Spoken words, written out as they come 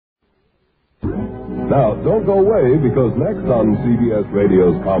Now, don't go away, because next on CBS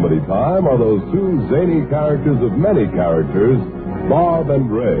Radio's Comedy Time are those two zany characters of many characters, Bob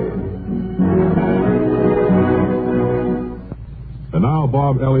and Ray. And now,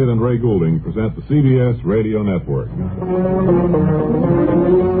 Bob Elliott and Ray Goulding present the CBS Radio Network.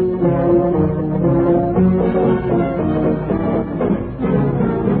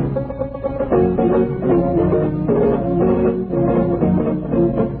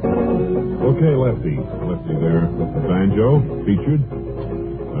 Okay, Lefty there with the banjo, featured.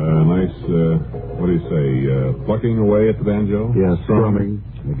 Nice, what do you say, plucking away at the banjo? Yeah, strumming.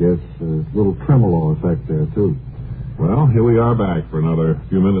 I guess a little tremolo effect there, too. Well, here we are back for another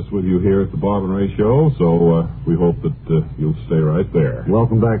few minutes with you here at the Bob and Ray Show, so we hope that you'll stay right there.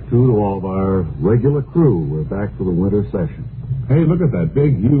 Welcome back, too, to all of our regular crew. We're back for the winter session. Hey, look at that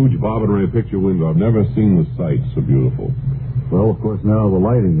big, huge Bob and Ray picture window. I've never seen the sight so beautiful. Well, of course, now the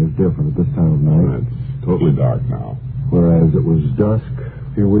lighting is different at this time of night. It's totally dark now. Whereas it was dusk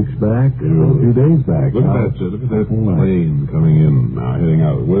a few weeks back, a few days back. Look at that plane coming in now, heading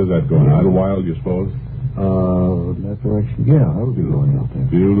out. Where is that going? Idlewild, you suppose? In that direction, yeah, I would be going out there.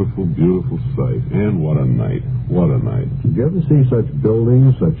 Beautiful, beautiful sight. And what a night. What a night. Did you ever see such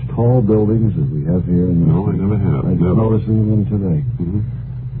buildings, such tall buildings as we have here in the No, I never have. I just noticed them today. Mm-hmm.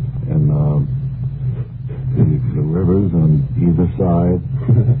 And the rivers on either side.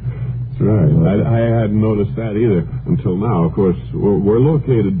 That's right. I hadn't noticed that either until now. Of course, we're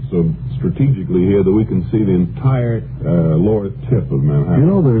located so strategically here that we can see the entire lower tip of Manhattan. You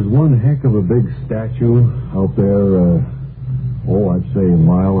know, there's one heck of a big statue out there, I'd say a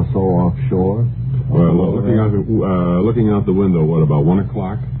mile or so offshore. Well, looking out the window, what, about 1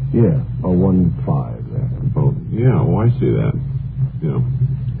 o'clock? Yeah, or 1:05 there. Oh, yeah, I see that. Yeah.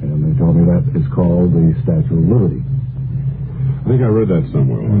 And they told me that is called the Statue of Liberty. I think I read that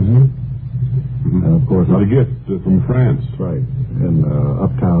somewhere once. Mm-hmm. Mm-hmm. And of course, a gift from France. Right. And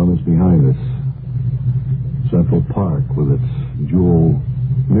uptown is behind us. Central Park with its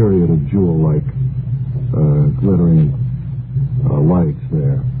myriad of jewel-like glittering lights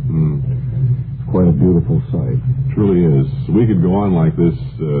there. It's quite a beautiful sight. It truly is. We could go on like this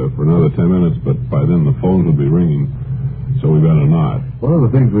for another 10 minutes, but by then the phones would be ringing, so we better not. One of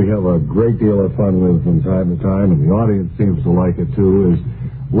the things we have a great deal of fun with from time to time, and the audience seems to like it too, is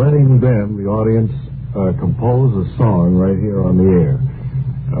letting them, the audience, compose a song right here on the air.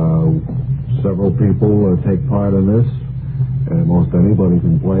 Several people take part in this, and most anybody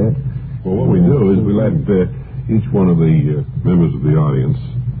can play it. Well, what we do is we let each one of the members of the audience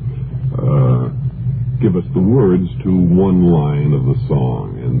give us the words to one line of the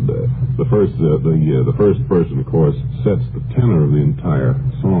song, and the first person, of course, sets the tenor of the entire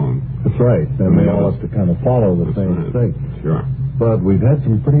song. That's right. And they all have to kind of follow the same thing. Sure. But we've had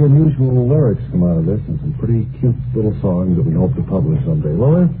some pretty unusual lyrics come out of this, and some pretty cute little songs that we hope to publish someday.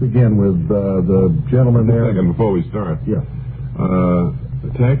 Well, let's begin with the gentleman there. A second before we start. Yeah.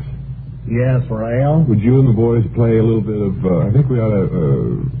 Tex? Yes, Rael? Would you and the boys play a little bit of, I think we ought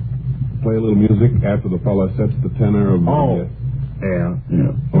to play a little music after the fella sets the tenor of the... Yeah.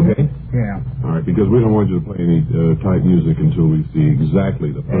 Okay? Yeah. All right, because we don't want you to play any type music until we see exactly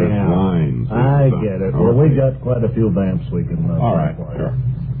the first lines. I get it. Well, we got quite a few vamps we can all right, sure.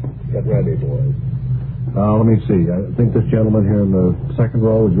 Get ready, boys. Let me see. I think this gentleman here in the second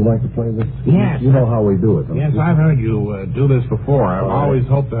row, would you like to play this? Yes. You know how we do it, don't you? Yes, I've heard you do this before. I've always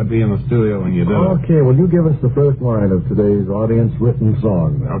hoped I'd be in the studio when you do it. Okay, well, you give us the first line of today's audience-written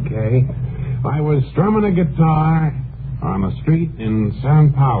song. Okay. I was strumming a guitar on a street in Sao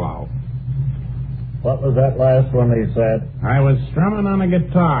Paulo. What was that last one he said? I was strumming on a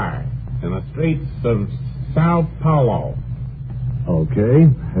guitar in the streets of Sao Paulo. Okay,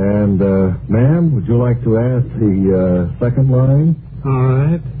 and, ma'am, would you like to ask the second line? All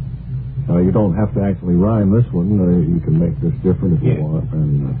right. You don't have to actually rhyme this one. You can make this different if you want.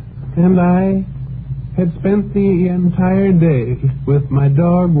 And I had spent the entire day with my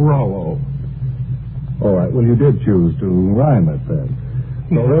dog, Rollo. All right, well, you did choose to rhyme it then.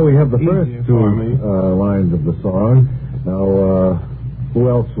 So there we have the first two lines of the song. Now, who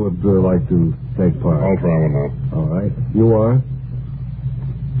else would like to take part? I'll try one now. All right, you are?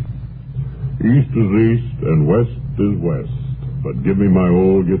 East is east and west is west, but give me my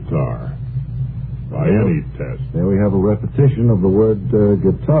old guitar by any test. There we have a repetition of the word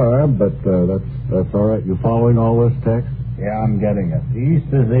guitar, but that's all right. You following all this text? Yeah, I'm getting it. East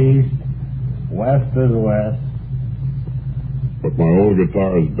is east, west is west. But my old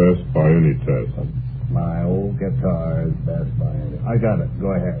guitar is best by any test. My old guitar is best by any. I got it.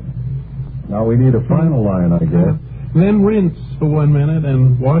 Go ahead. Now we need a final line, I guess. Then rinse for 1 minute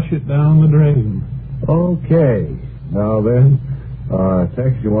and wash it down the drain. Okay. Now then,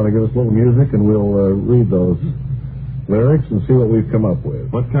 Tex, you want to give us a little music, and we'll read those lyrics and see what we've come up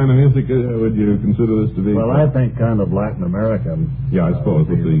with. What kind of music would you consider this to be? Well, I think kind of Latin American. Yeah, I suppose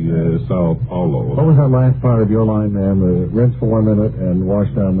with the Sao Paulo. What was that last part of your line, man? Rinse for 1 minute and wash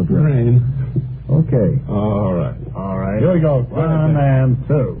down the drain. Okay. All right. All right. Here we go. 1 and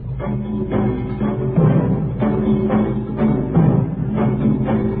 2.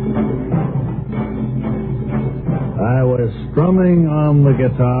 I was strumming on the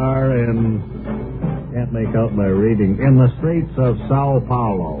guitar in... Can't make out my reading. In the streets of Sao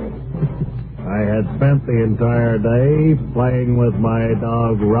Paulo. I had spent the entire day playing with my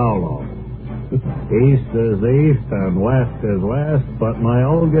dog Raulo. East is east and west is west, but my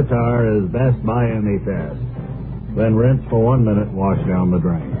old guitar is best by any test. Then rinse for 1 minute and wash down the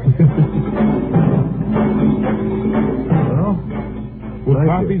drain. Well, will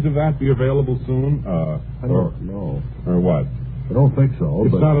copies of that be available soon? I don't know. Or what? I don't think so. It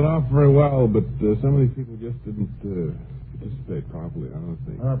started off very well, but some of these people just didn't participate properly, I don't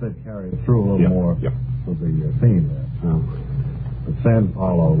think. I thought they'd carry it through a little more for the theme there. Oh. But San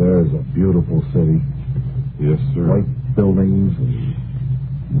Paulo, there is a beautiful city. Yes, sir. White buildings and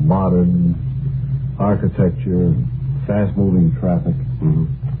modern architecture and fast-moving traffic.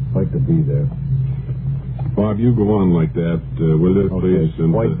 Mm-hmm. I'd like to be there. Bob, you go on like that, will you, please?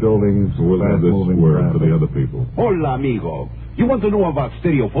 And, white buildings, we'll have this fast-moving word traffic. for the other people. Hola, amigo. You want to know about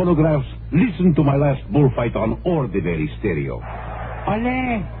stereo phonographs? Listen to my last bullfight on ordinary stereo.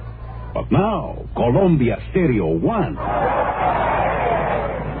 Ale! But now, Columbia Stereo 1.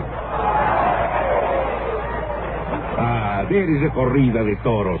 Ah, there is a corrida de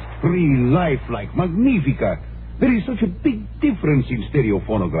toros. Real lifelike, magnifica. There is such a big difference in stereo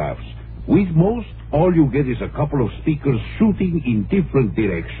phonographs. With most, all you get is a couple of speakers shooting in different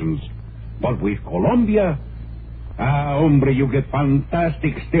directions. But with Columbia... hombre, you get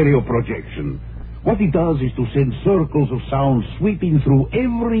fantastic stereo projection. What it does is to send circles of sound sweeping through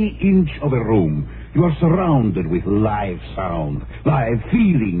every inch of a room. You are surrounded with live sound, live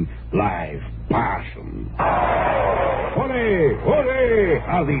feeling, live passion. Ole! Ole!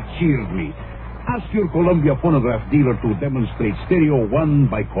 How they cheered me. Ask your Columbia phonograph dealer to demonstrate Stereo 1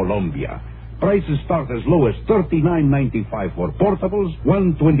 by Columbia. Prices start as low as $39.95 for portables,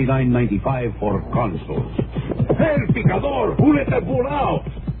 $129.95 for consoles. El picador! Who let that bull out?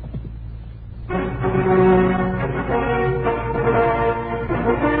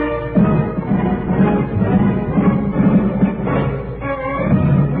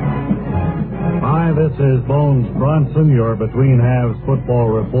 Hi, this is Bones Bronson, your between halves football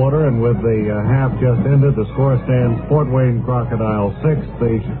reporter, and with the half just ended, the score stands Fort Wayne Crocodile 6,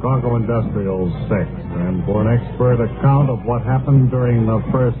 the Chicago Industrials 6. And for an expert account of what happened during the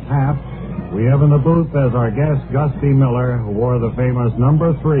first half, we have in the booth as our guest Gusty Miller, who wore the famous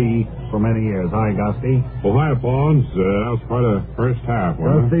number 3 for many years. Hi, Gusty. Well, hi, Bones. That was quite a first half,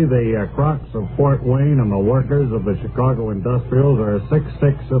 wasn't it? Gusty, the Crocs of Fort Wayne and the workers of the Chicago Industrials are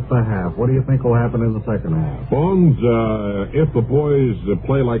 6-6 at the half. What do you think will happen in the second half? Bones, if the boys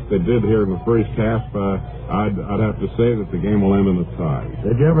play like they did here in the first half, I'd have to say that the game will end in a tie.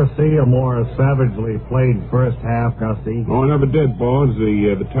 Did you ever see a more savagely played first half, Gusty? Oh, I never did, Bones.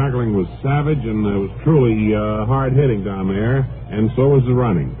 The tackling was savage, and it was truly hard hitting down there, and so was the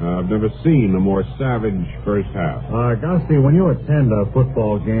running. I've never seen a more savage first half. Gusty, when you attend a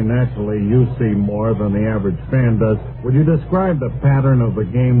football game, naturally you see more than the average fan does. Would you describe the pattern of the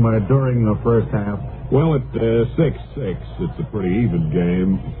game during the first half? Well, at 6-6, it's a pretty even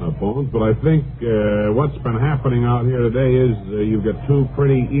game, Bones, but I think what's been happening out here today is you've got two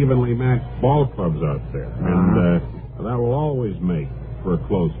pretty evenly matched ball clubs out there, and that will always make for a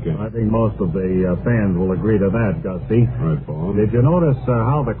close game. I think most of the fans will agree to that, Gusty. Right, Bones. Did you notice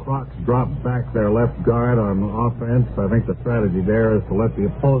how the Crocs dropped back their left guard on offense? I think the strategy there is to let the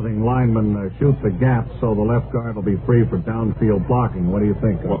opposing lineman shoot the gap so the left guard will be free for downfield blocking. What do you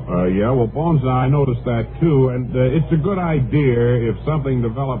think? Well, Bones, I noticed that too, and it's a good idea if something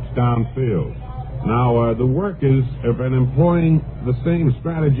develops downfield. Now, the workers have been employing the same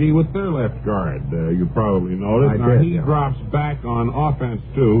strategy with their left guard. You probably noticed. He drops back on offense,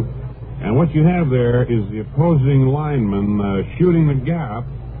 too. And what you have there is the opposing lineman shooting the gap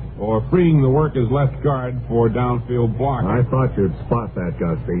or freeing the worker's left guard for downfield blocking. I thought you'd spot that,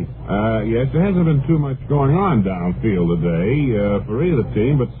 Gusty. Yes, there hasn't been too much going on downfield today for either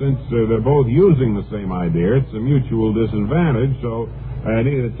team, but since they're both using the same idea, it's a mutual disadvantage, so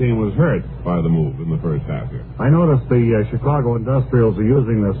neither team was hurt by the move in the first half here. I noticed the Chicago Industrials are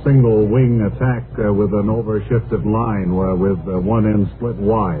using the single wing attack with an overshifted line with one end split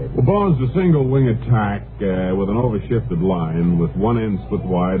wide. Well, Bones, the single wing attack with an overshifted line with one end split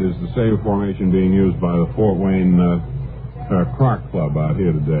wide is the same formation being used by the Fort Wayne Croc Club out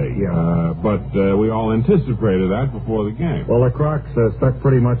here today. Yeah. But we all anticipated that before the game. Well, the Crocs stuck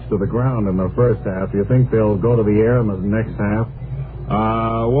pretty much to the ground in the first half. Do you think they'll go to the air in the next half?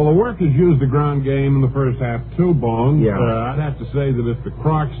 Well, the Workers used the ground game in the first half too, Bones. Yeah. I'd have to say that if the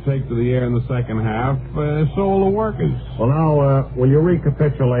Crocs take to the air in the second half, so will the Workers. Well, now, will you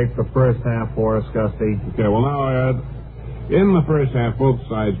recapitulate the first half for us, Gusty? Okay, well, now, in the first half, both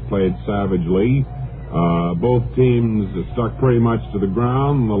sides played savagely. Both teams stuck pretty much to the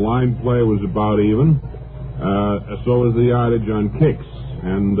ground. The line play was about even. So was the yardage on kicks.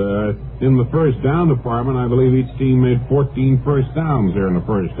 And in the first down department, I believe each team made 14 first downs there in the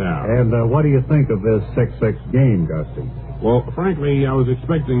first half. And what do you think of this 6-6 game, Gusty? Well, frankly, I was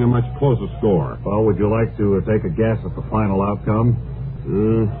expecting a much closer score. Well, would you like to take a guess at the final outcome?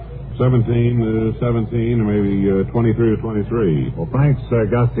 17-17, or maybe 23-23. Well, thanks,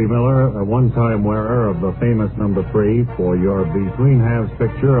 Gusty Miller, a one-time wearer of the famous number 3, for your between-halves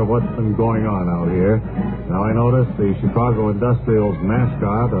picture of what's been going on out here. Now, I notice the Chicago Industrials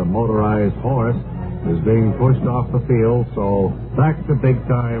mascot, a motorized horse, is being pushed off the field, so back to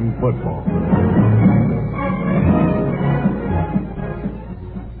big-time football.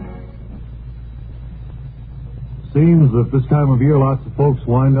 Seems that this time of year lots of folks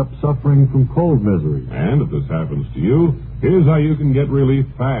wind up suffering from cold misery. And if this happens to you, here's how you can get relief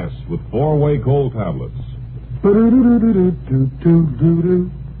fast with 4-way cold tablets.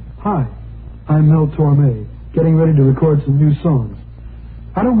 Hi, I'm Mel Torme, getting ready to record some new songs.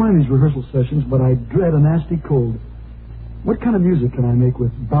 I don't mind these rehearsal sessions, but I dread a nasty cold. What kind of music can I make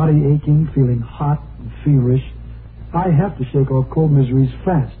with body aching, feeling hot and feverish? I have to shake off cold miseries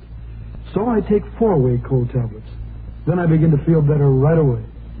fast. So I take 4-way cold tablets. Then I begin to feel better right away.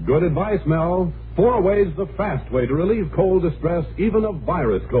 Good advice, Mel. 4-way's the fast way to relieve cold distress, even of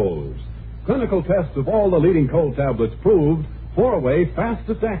virus colds. Clinical tests of all the leading cold tablets proved 4-way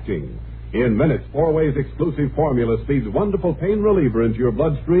fastest acting. In minutes, 4-way's exclusive formula speeds wonderful pain reliever into your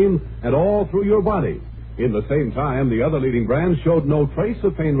bloodstream and all through your body. In the same time, the other leading brands showed no trace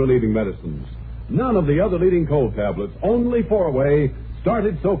of pain-relieving medicines. None of the other leading cold tablets, only 4-way,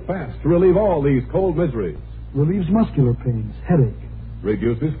 started so fast to relieve all these cold miseries. Relieves muscular pains, headache.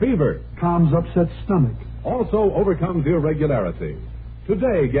 Reduces fever. Calms upset stomach. Also overcomes irregularity.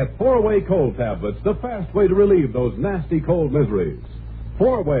 Today, get 4-way cold tablets, the fast way to relieve those nasty cold miseries.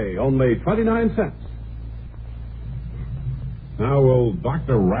 4-way, only 29 cents. Now, will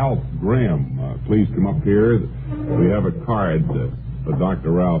Dr. Ralph Graham please come up here? We have a card for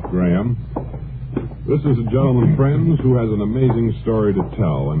Dr. Ralph Graham. This is a gentleman, friends, who has an amazing story to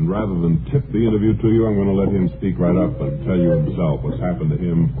tell, and rather than tip the interview to you, I'm going to let him speak right up and tell you himself what's happened to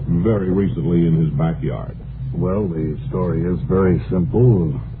him very recently in his backyard. Well, the story is very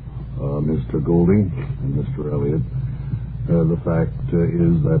simple, Mr. Golding and Mr. Elliott. The fact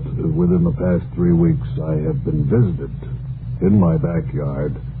is that within the past 3 weeks, I have been visited in my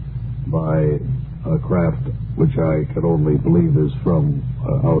backyard by a craft which I can only believe is from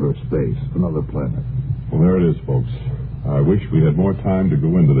outer space, another planet. Well, there it is, folks. I wish we had more time to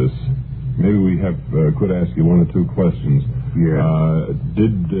go into this. Maybe we could ask you one or two questions. Yeah.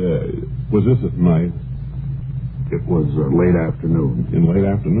 Was this at night? It was late afternoon. In late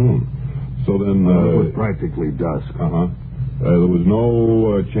afternoon. So then... it was practically dusk. Uh-huh. There was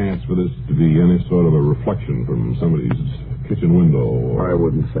no chance for this to be any sort of a reflection from somebody's kitchen window? Or... I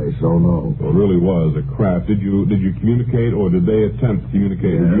wouldn't say so, no. So it really was a craft. Did you communicate, or did they attempt to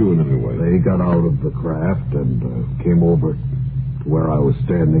communicate with you in any way? They got out of the craft and came over to where I was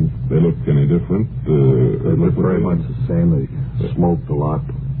standing. They looked any different? They looked very much the same. They smoked a lot.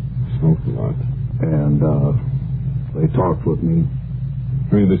 And they talked with me.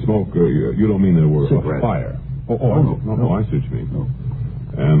 I mean, they smoke, you don't mean they were a fire? No, I see what you mean. No.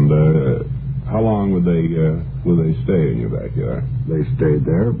 And how long would they stay in your backyard? They stayed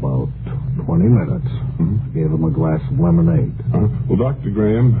there about 20 minutes. Mm-hmm. I gave them a glass of lemonade. Well, Dr.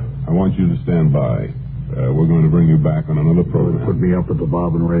 Graham, I want you to stand by. We're going to bring you back on another program. Put me up at the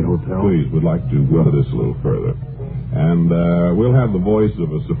Bob and Ray Hotel. Please, we'd like to go into this a little further. And we'll have the voice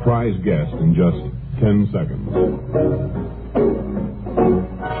of a surprise guest in just 10 seconds.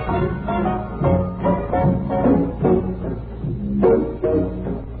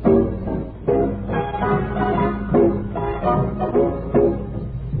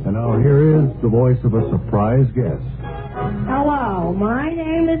 And now here is the voice of a surprise guest. Hello. Hello, my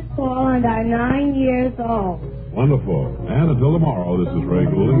name is Paul, and I'm 9 years old. Wonderful. And until tomorrow, this is Ray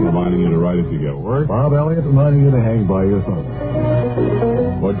Goulding reminding you to write as you get work. Bob Elliott reminding you to hang by your thumb.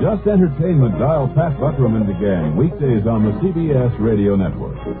 For Just Entertainment, dial Pat Buttram and the gang, weekdays on the CBS Radio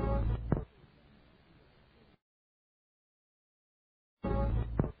Network.